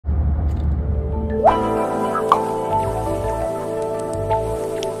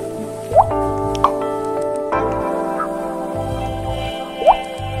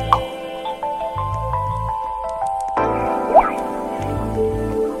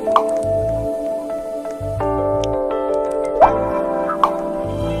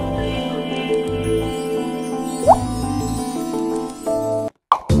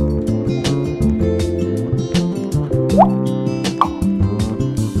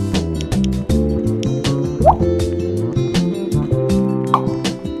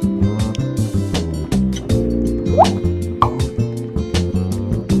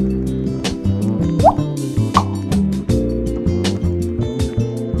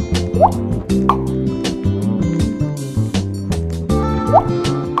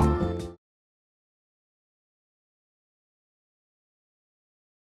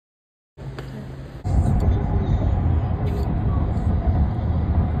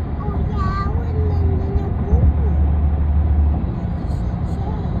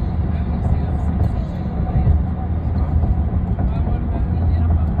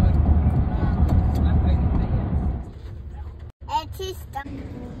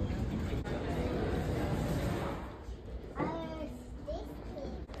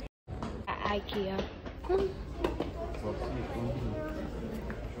Ikea.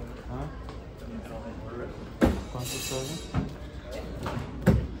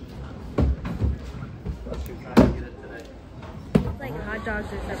 It's like hot dogs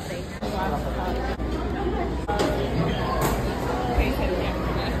or something.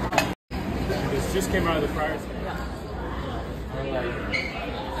 This just came out of the fryer.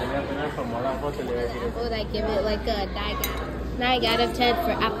 Would I give it like a 9 out of 10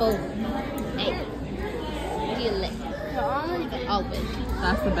 for apple? Hey, delicious. Open.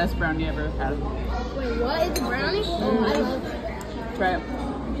 That's the best brownie I've ever had. Wait, what is a brownie? Oh, I love it. Try it.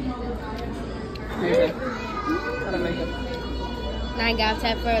 Here you go. How to make it. 9 out of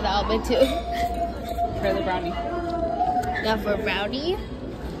 10 for the almond too. Try the brownie. Now for brownie.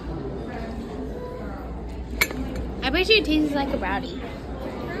 I bet you it tastes like a brownie.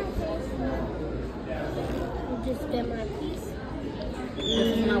 Just get my piece.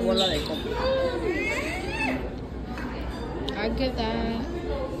 Es una bola de coco. I'd give that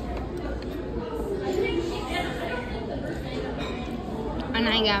a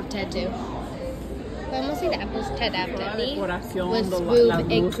 9 out of 10 too. But I'm gonna say the apple's 10 out of 10. Was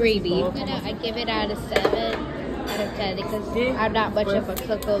smooth and creamy. I give it out of 7 out of 10 because I'm not much of a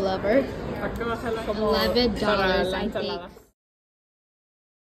cocoa lover. $11, I think.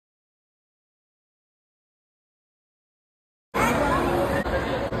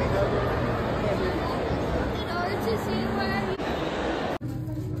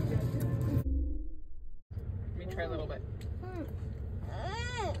 Try a little bit.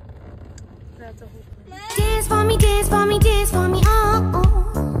 That's a whole Dance for me, dance for